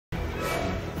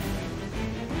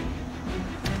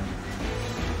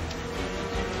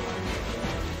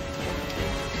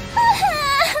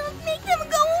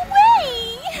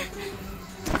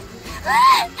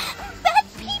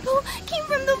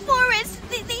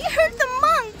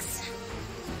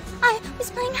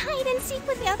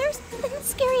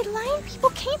bad people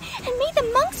came and made the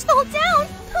monks fall down.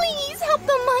 Please help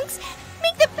the monks.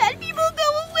 Make the bad people go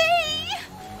away.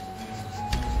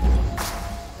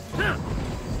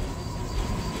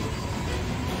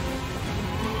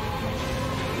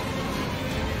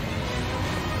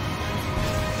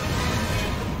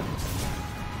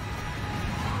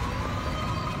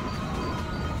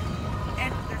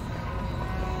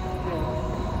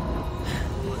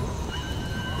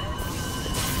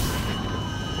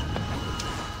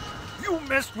 You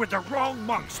messed with the wrong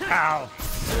monks, pal.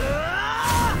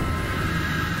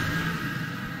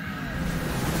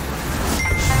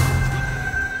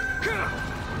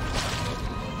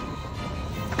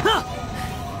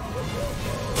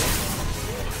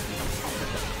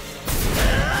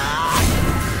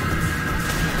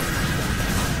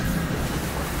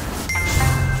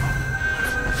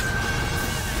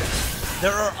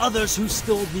 There are others who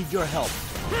still need your help.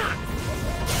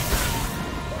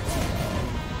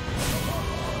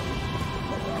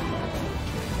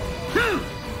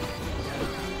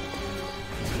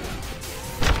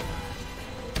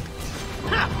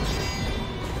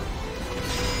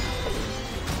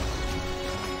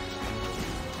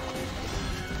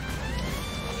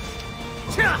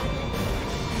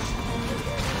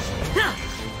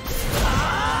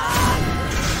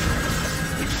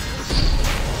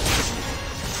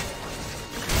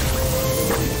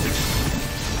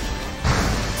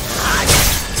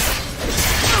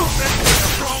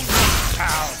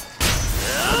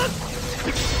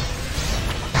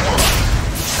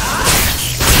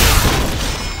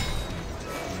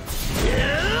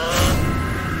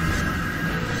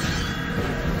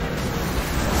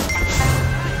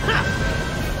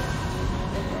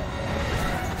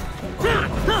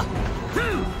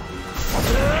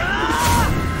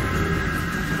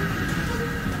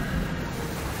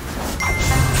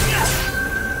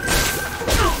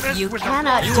 You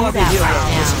cannot do that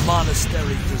right now. This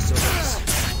monastery deserves.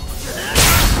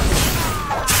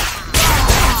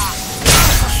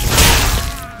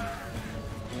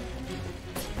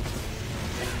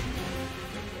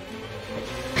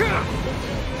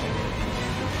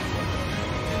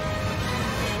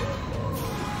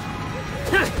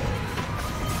 You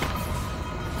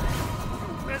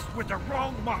messed with the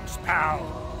wrong monks,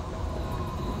 pal.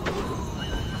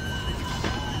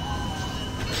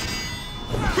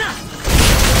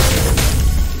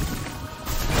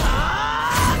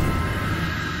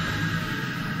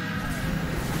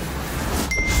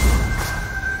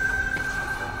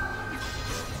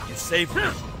 You saved me.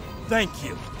 Thank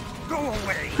you. Go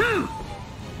away.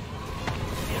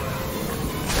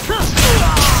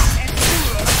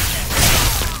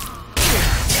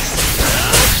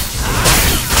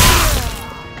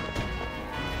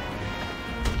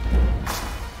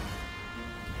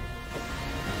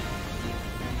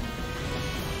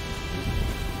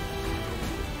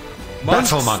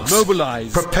 Battle monks,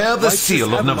 mobilize. prepare the Righteous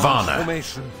seal of avalanche Nirvana.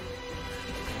 Formation.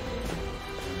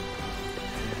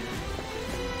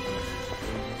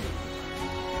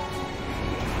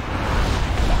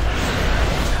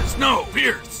 Snow,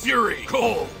 fierce, fury,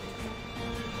 cold.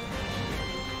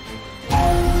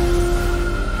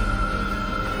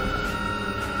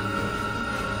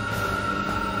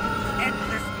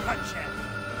 Endless bloodshed.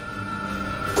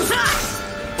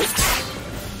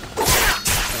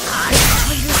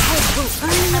 Or your head will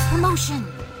earn a promotion.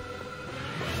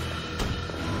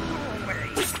 Go away.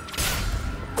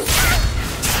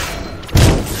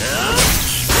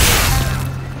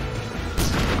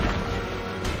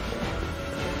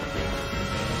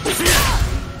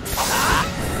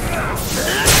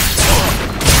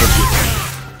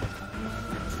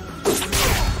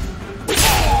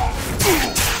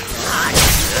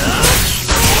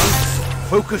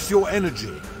 Focus your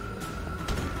energy.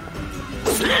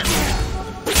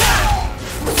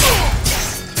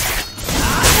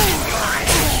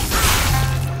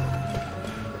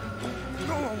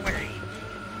 Go away.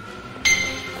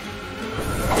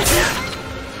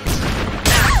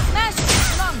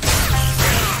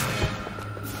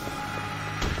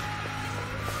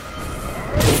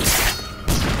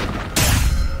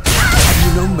 Have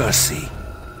you no mercy?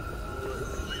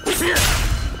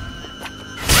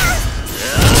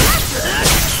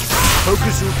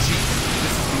 Focus your chi.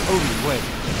 This is the only way.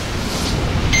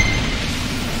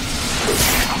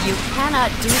 You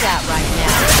cannot do that right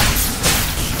now.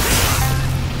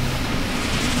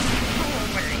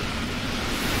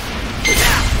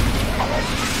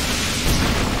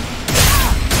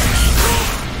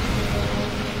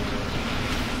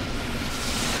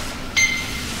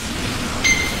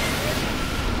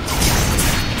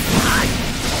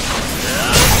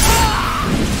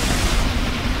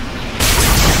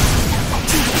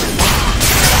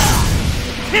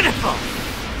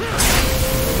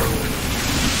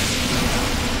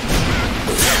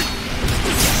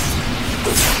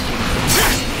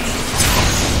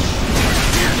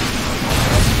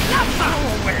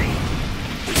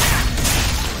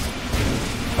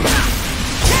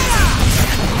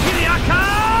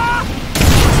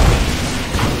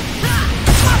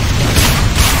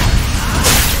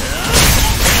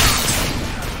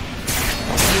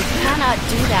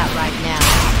 that right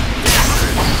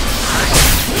now.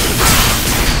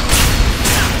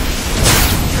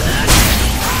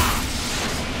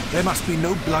 There must be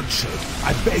no bloodshed.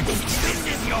 I beg of you. This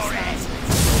is your end.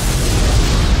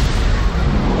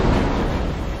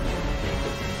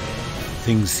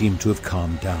 Things seem to have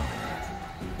calmed down.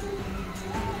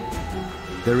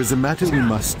 There is a matter we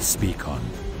must speak on.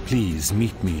 Please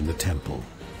meet me in the temple.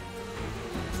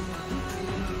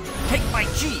 Take my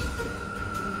G.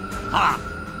 Ah,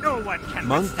 no one can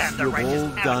Monks, withstand the you've righteous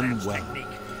all done avalanche well.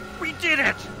 technique. We did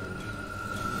it.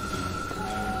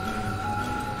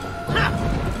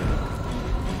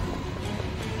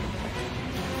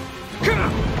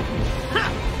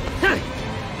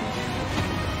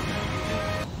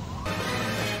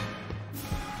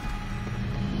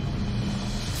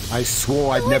 I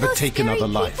swore I'd Who are never those take scary another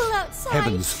life. people outside?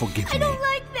 Heavens forgive I me. don't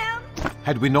like them.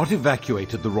 Had we not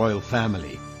evacuated the royal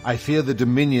family, I fear the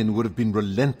Dominion would have been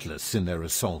relentless in their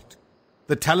assault.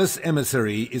 The Talus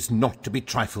emissary is not to be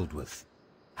trifled with.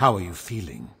 How are you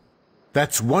feeling?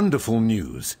 That's wonderful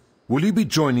news. Will you be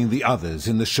joining the others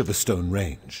in the Shiverstone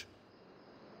Range?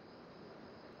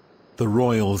 The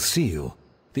royal seal.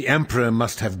 The Emperor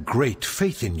must have great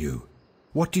faith in you.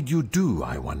 What did you do,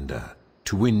 I wonder,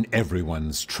 to win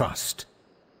everyone's trust?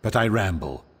 But I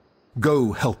ramble.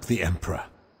 Go help the Emperor.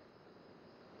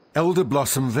 Elder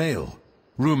Blossom Vale.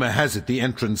 Rumor has it the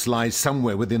entrance lies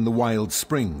somewhere within the Wild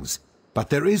Springs, but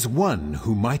there is one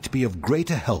who might be of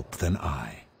greater help than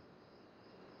I.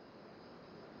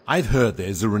 I've heard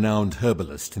there's a renowned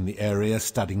herbalist in the area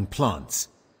studying plants.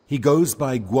 He goes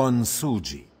by Guan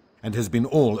Sulji and has been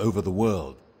all over the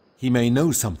world. He may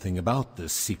know something about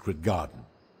this secret garden.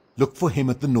 Look for him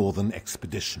at the Northern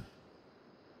Expedition.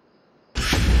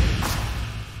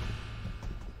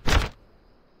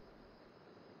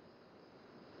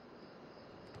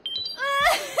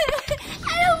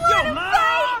 I don't want to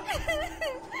fight!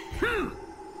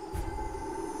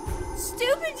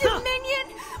 Stupid Dominion!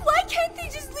 Why can't they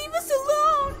just leave us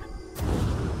alone?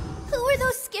 Who are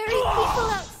those scary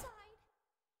people outside?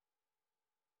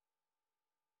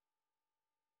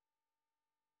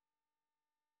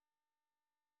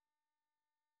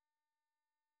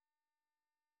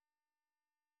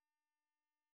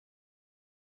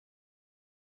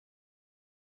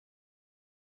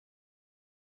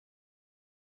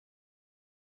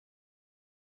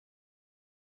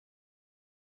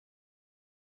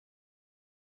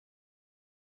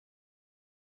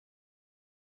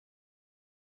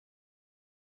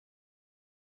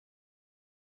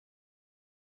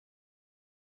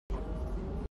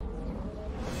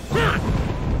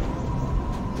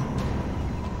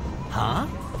 Huh?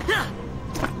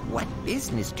 What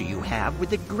business do you have with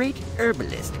the great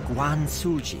herbalist Guan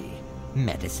Sulji?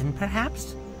 Medicine,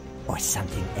 perhaps? Or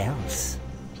something else?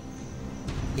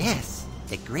 Yes,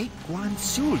 the great Guan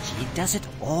Sulji does it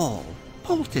all.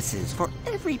 Poultices for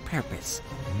every purpose.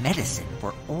 Medicine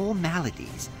for all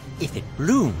maladies. If it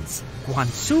blooms, Guan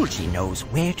Sulji knows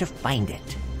where to find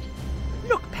it.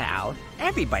 Look, pal,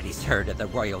 everybody's heard of the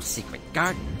Royal Secret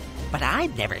Garden, but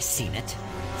I've never seen it.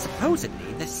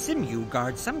 Supposedly, the Simu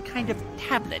guard some kind of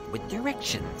tablet with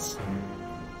directions.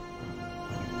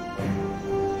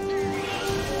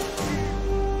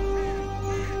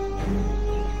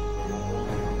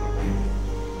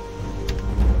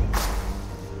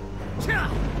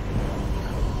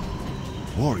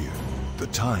 Warrior, the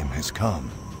time has come.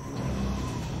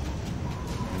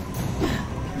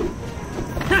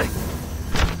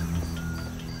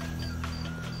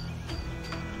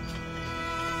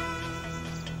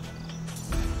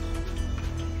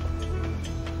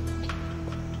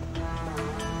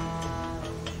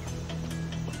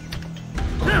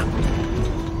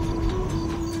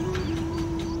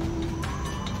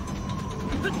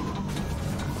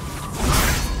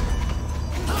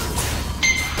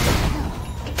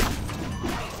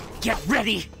 Get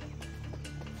ready!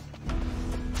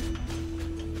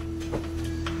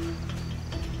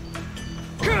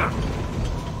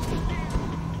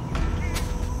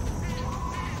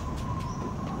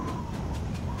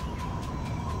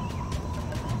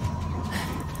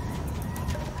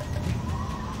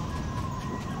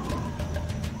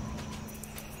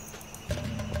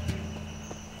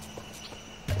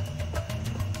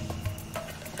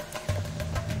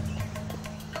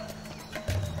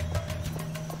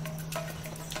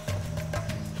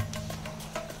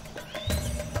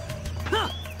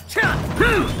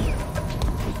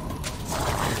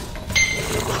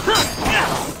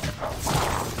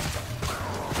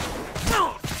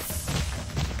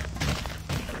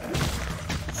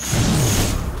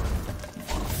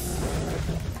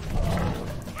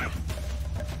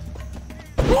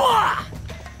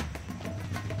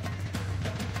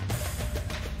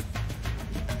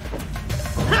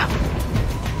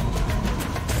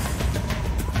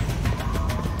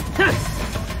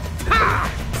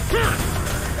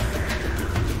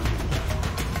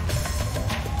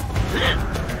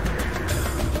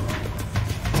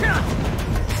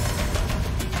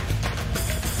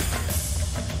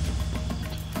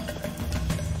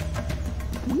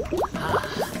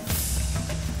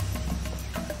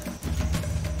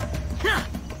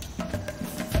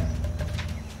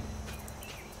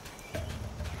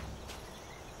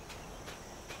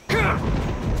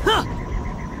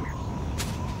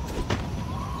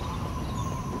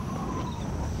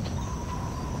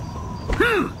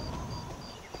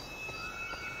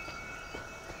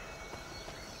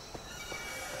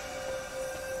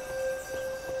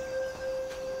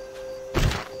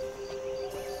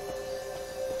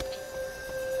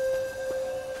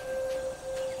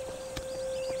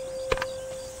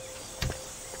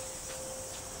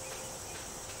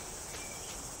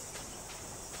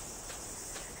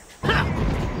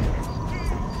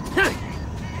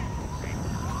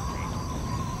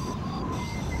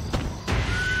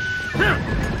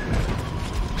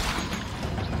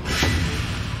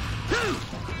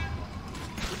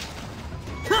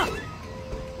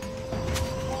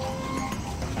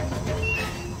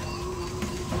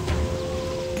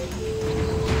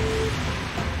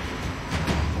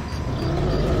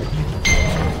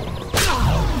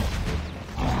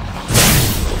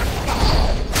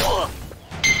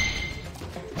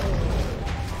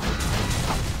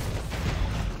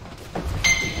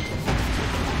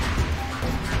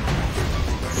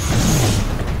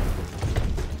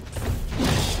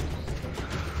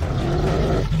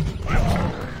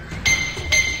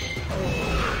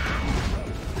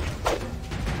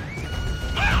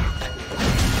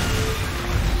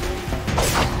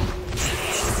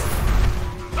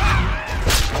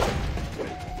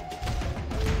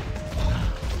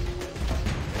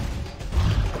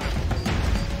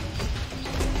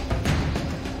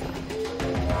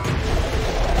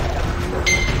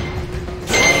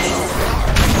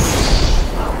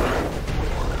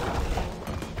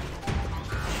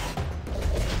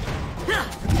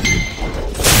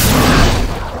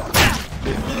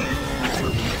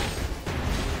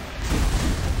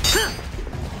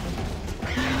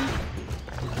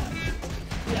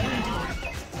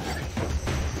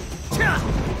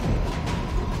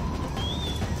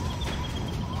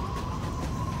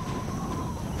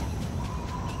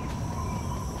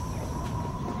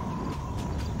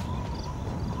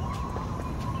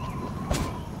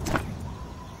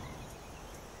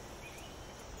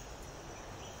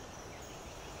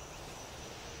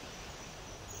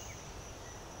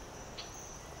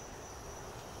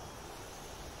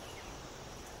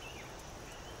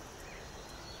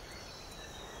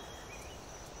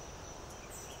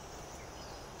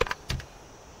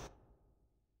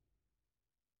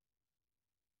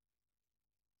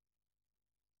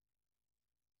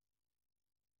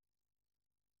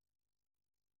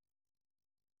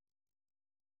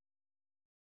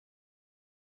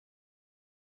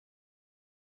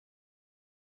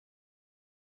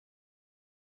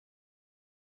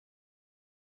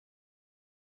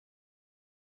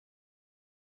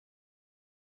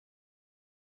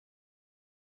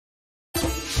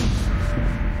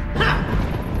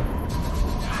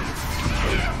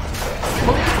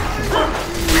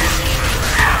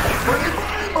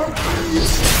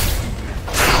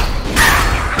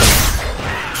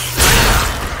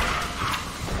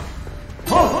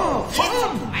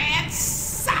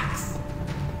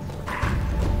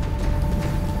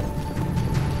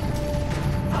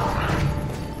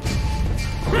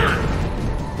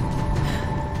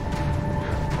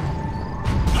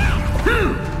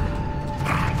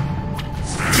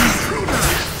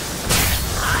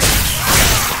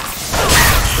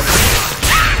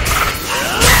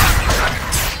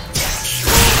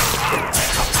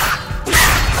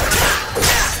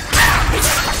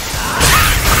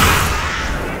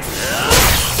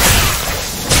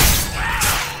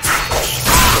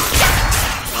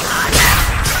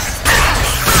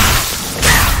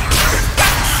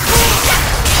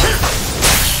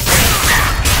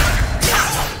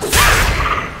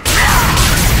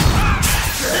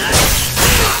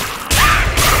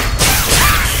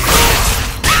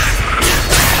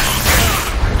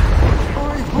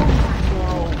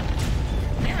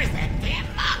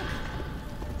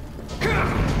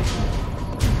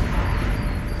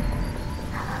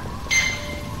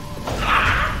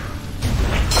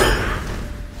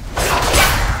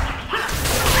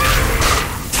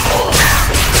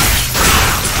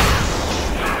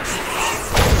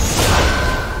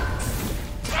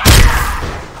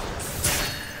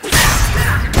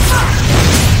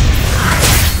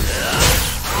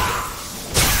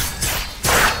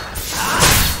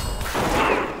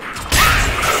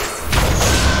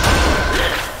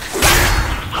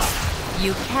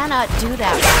 You cannot do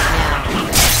that right now.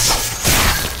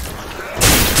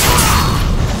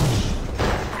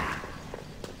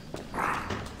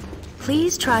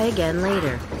 Please try again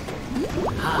later.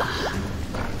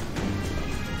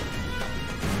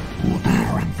 Who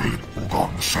dare invade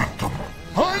Ugon Sanctum?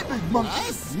 Hi, Big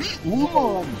Monkey! Me,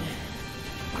 Ugon!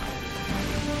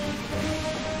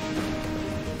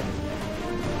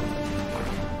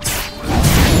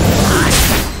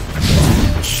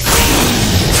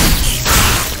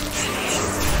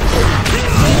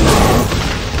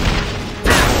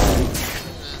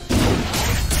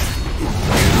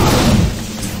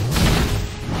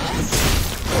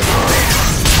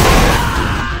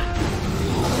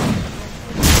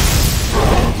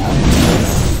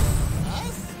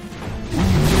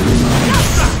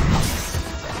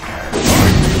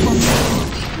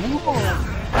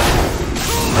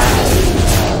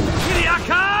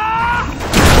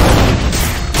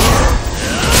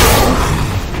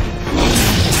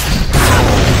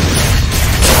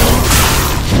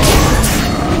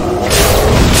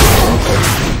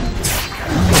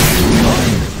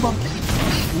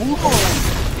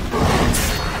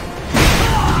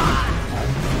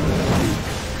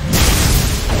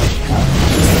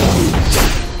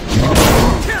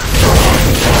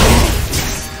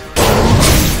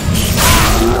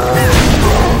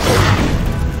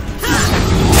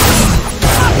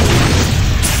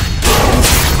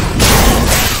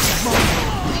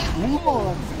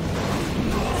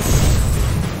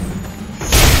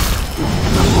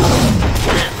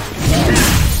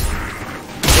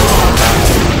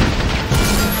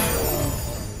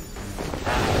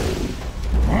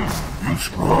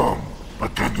 strong,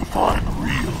 but can you find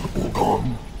real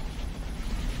Ogon?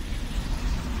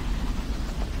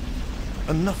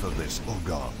 Enough of this,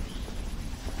 Ogon.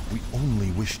 We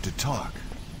only wish to talk.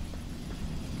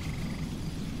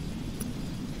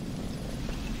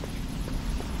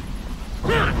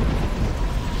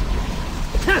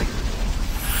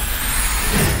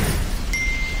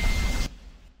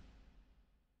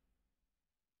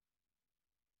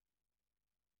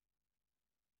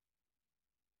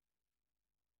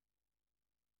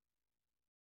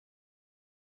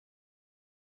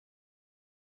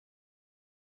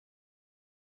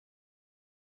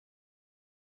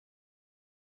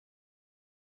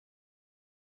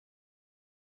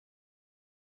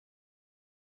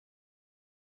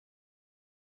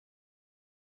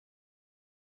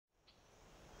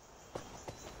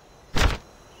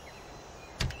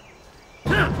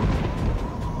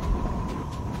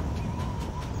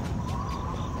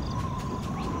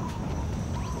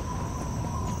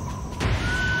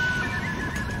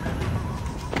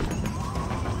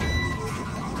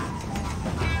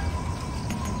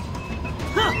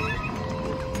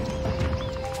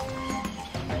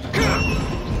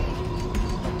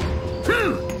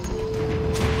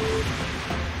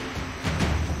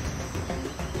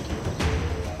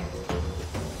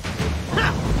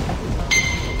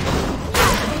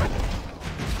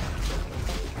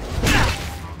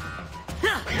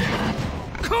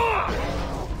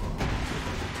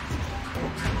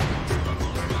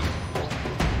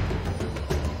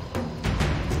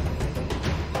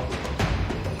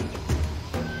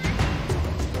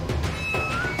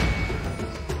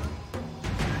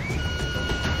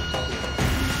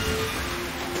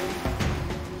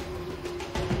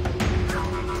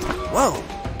 Whoa!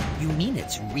 You mean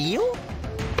it's real?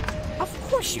 Of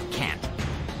course you can't.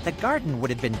 The garden would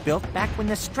have been built back when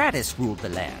the Stratus ruled the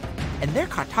land, and their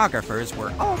cartographers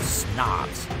were all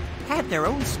snobs. Had their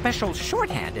own special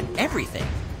shorthand and everything.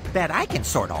 Bet I can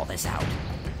sort all this out.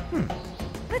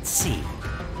 Let's see.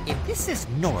 If this is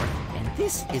north and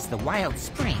this is the Wild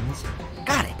Springs,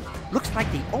 got it. Looks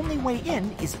like the only way in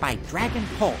is by Dragon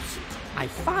Pulse. My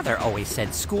father always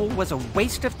said school was a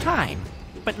waste of time.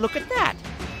 But look at that.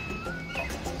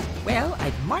 Well,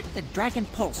 I've marked the Dragon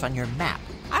Pulse on your map.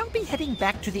 I'll be heading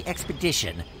back to the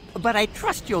expedition, but I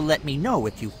trust you'll let me know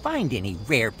if you find any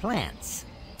rare plants.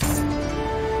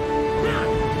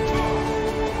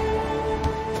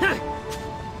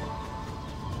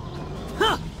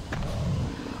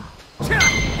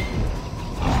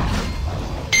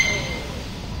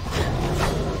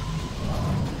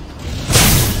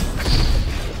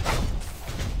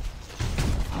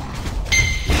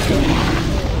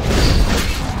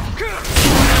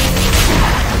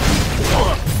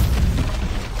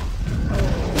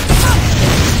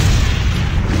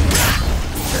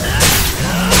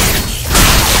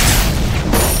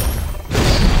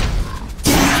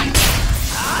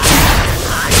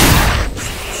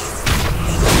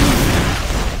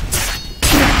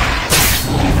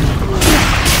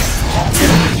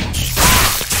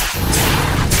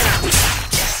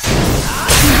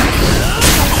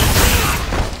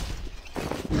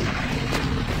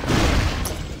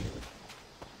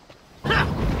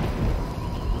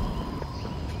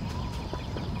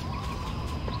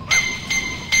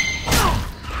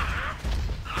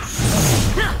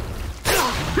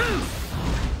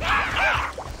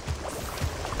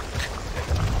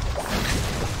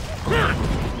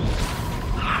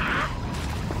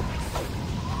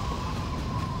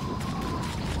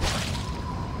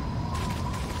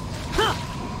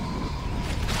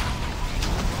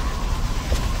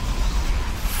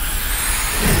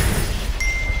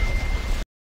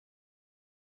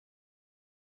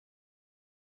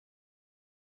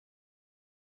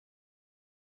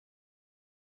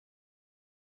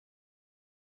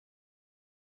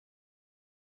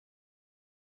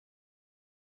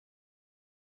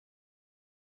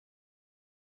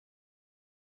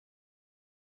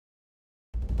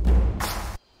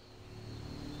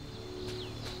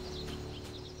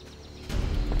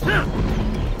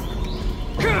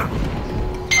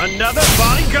 Another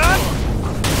bodyguard?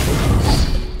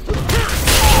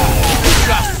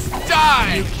 Just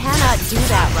die! You cannot do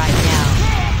that right now.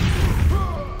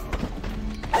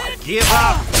 Give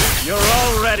up! You're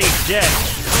already dead!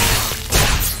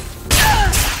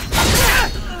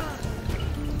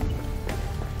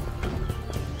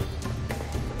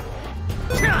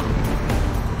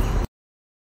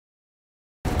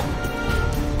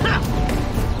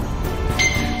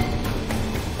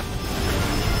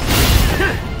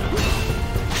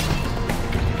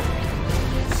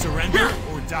 Surrender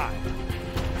or die.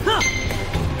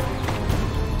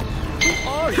 Who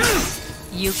are you?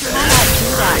 You cannot do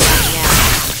that right now.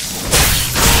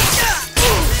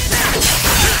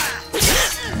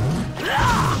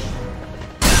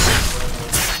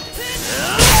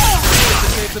 To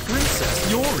save the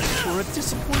princess, you're in for a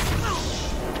disappointment.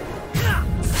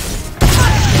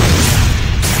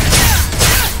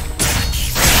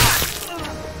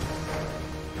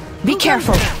 Be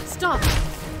careful. Stop.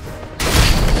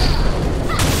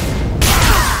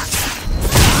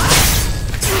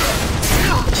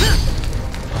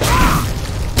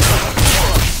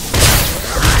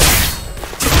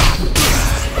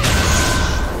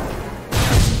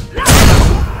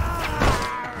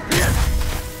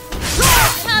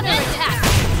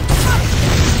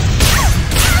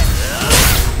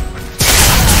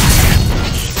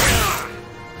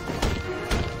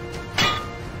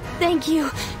 Thank you.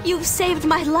 You've saved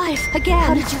my life again.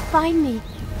 How did you find me?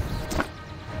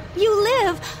 You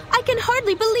live! I can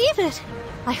hardly believe it.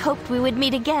 I hoped we would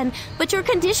meet again, but your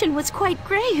condition was quite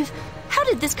grave. How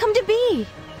did this come to be?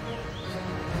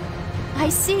 I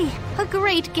see. A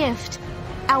great gift.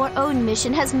 Our own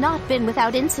mission has not been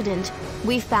without incident.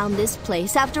 We found this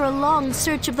place after a long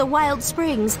search of the Wild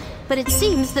Springs, but it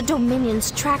seems the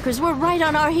Dominion's trackers were right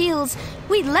on our heels.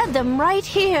 We led them right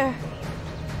here.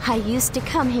 I used to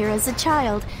come here as a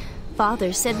child.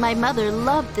 Father said my mother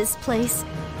loved this place.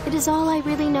 It is all I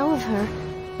really know of her.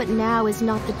 But now is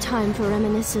not the time for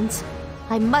reminiscence.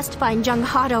 I must find Jung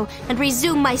Hado and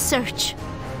resume my search.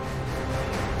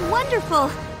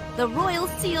 Wonderful! The royal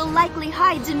seal likely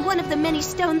hides in one of the many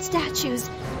stone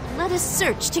statues. Let us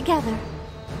search together.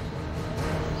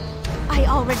 I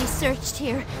already searched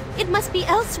here. It must be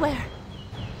elsewhere.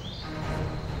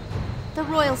 The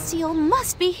royal seal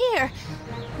must be here.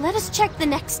 Let us check the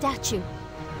next statue.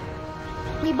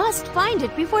 We must find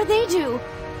it before they do.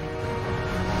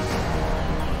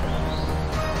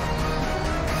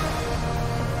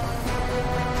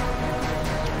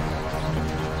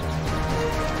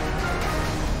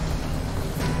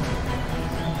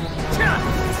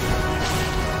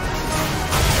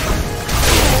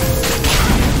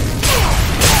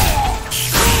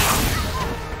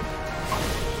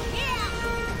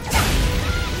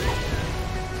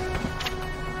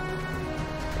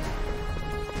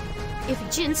 If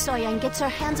Jin Soyang gets her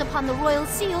hands upon the royal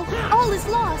seal, all is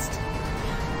lost.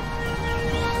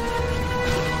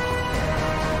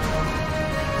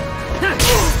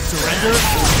 Surrender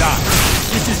or die.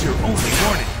 This is your only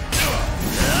warning.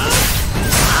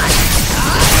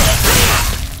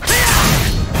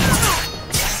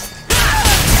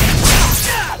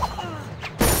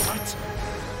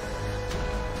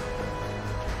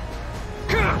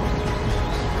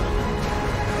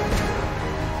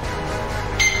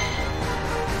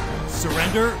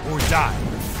 Surrender or die.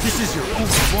 This is your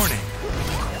only warning.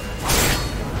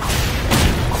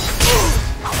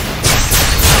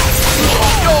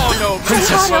 You're no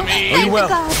princess for me! Are you well?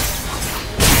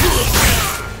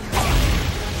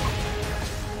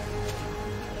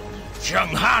 Jung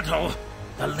Hado,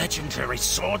 the legendary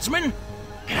swordsman?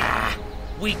 Ah,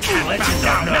 we can't let you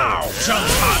down now! Jung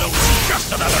Hado is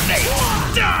just another name!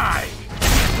 Die!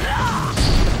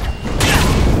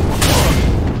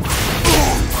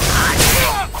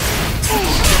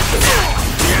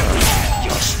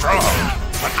 You're strong,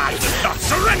 but I will not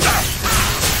surrender!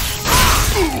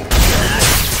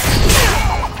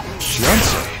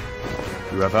 Fiancé,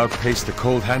 you have outpaced the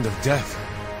cold hand of death.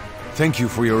 Thank you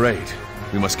for your aid.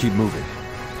 We must keep moving.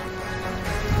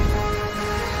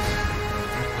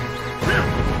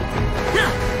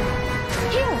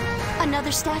 Here,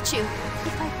 another statue.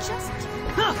 If I just...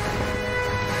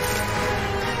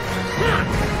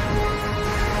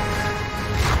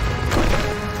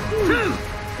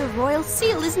 The royal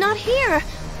seal is not here.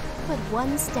 But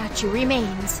one statue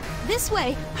remains. This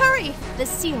way! Hurry! The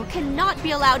seal cannot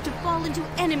be allowed to fall into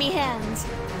enemy hands.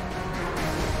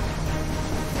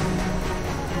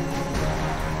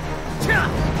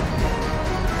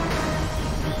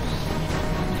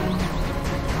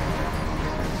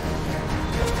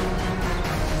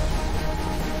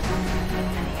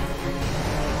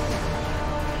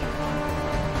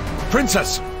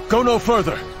 Princess, go no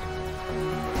further.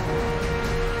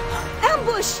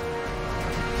 Ambush!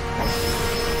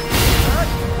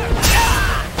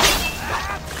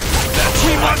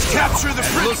 We must capture the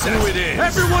princess! Look who it is!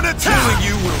 Everyone attack! Killing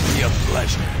you will be a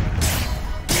pleasure.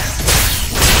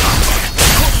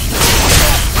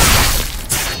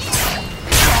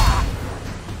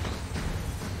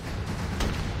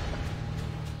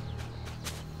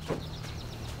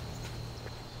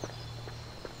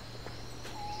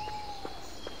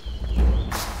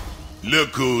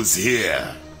 Look who's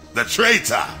here. The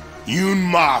traitor, Yun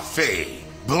Ma Fei.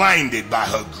 blinded by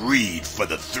her greed for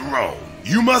the throne.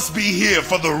 You must be here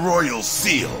for the royal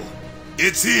seal.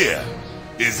 It's here,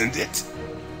 isn't it?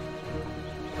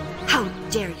 How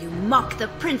dare you mock the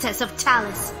Princess of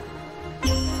Talus?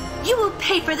 You will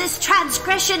pay for this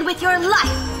transgression with your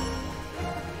life!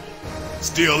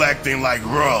 Still acting like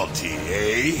royalty,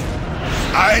 eh?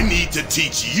 I need to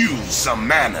teach you some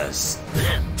manners.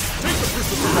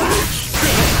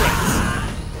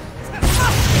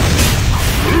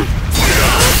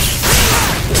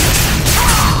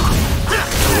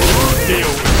 Deal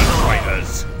with the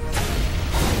traitors.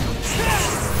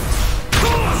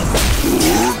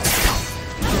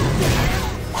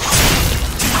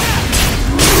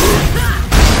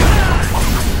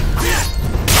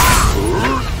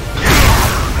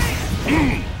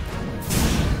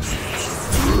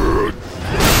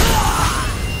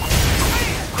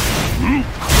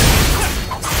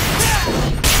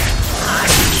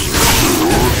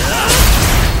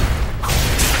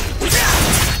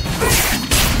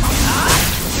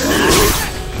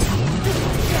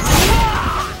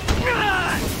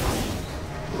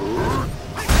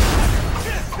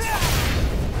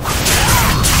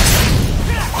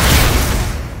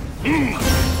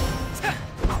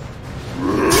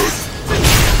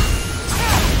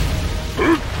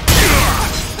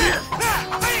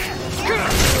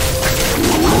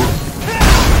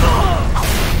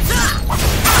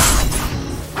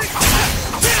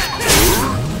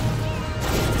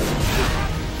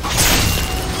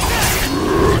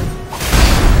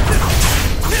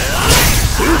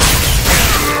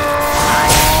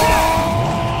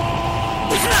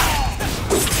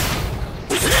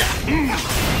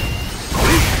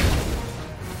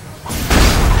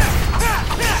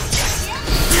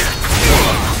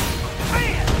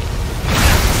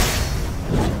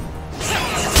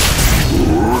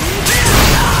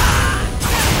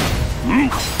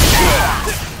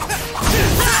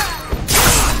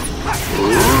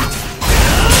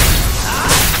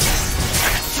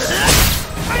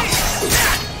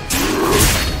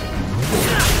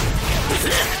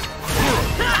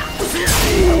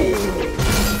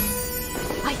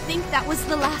 I think that was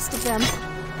the last of them.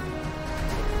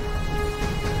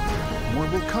 More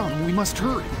will come. We must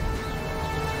hurry.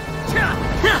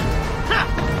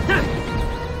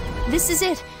 This is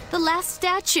it. The last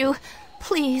statue.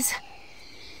 Please.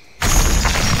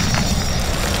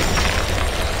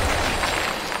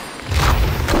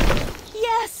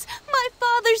 Yes! My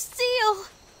father's seal!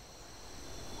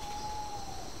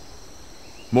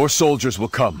 More soldiers will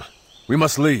come. We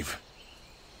must leave.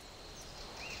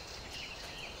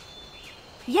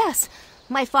 Yes,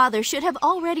 my father should have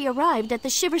already arrived at the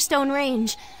Shiverstone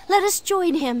Range. Let us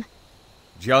join him.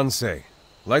 Jiansei,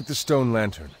 light the stone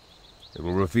lantern. It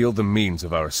will reveal the means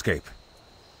of our escape.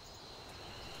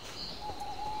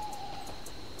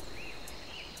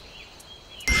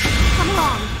 Come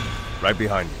along. Right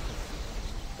behind you.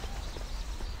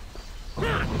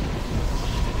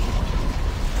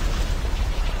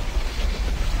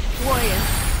 Warrior,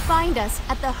 find us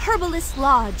at the Herbalist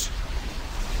Lodge.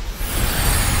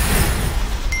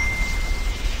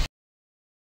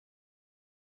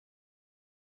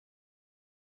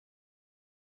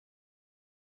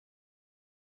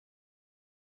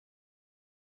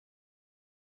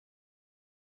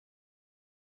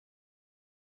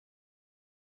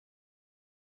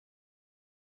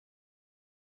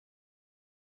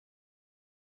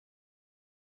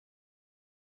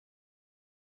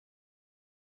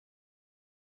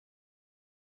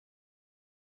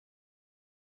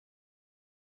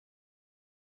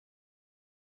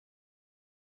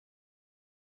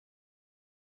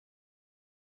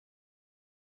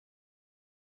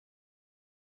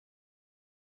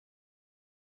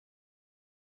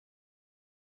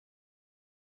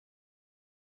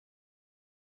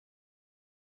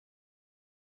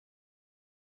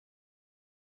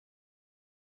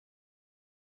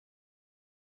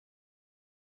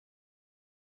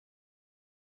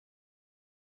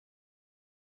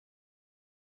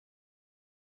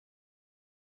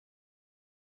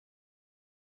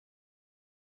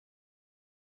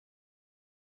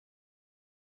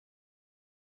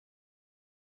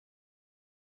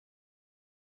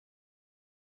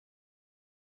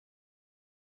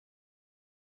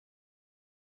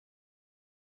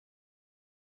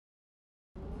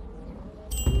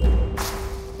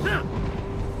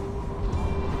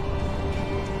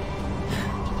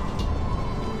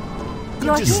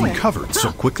 You've recovered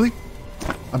so quickly?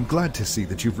 I'm glad to see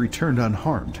that you've returned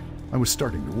unharmed. I was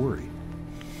starting to worry.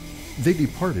 They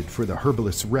departed for the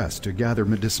Herbalist's Rest to gather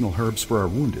medicinal herbs for our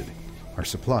wounded. Our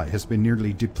supply has been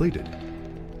nearly depleted.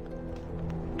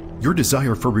 Your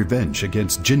desire for revenge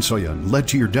against Jinsoyun led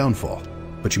to your downfall,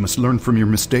 but you must learn from your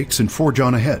mistakes and forge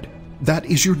on ahead. That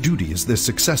is your duty as the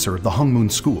successor of the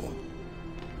Hongmoon School.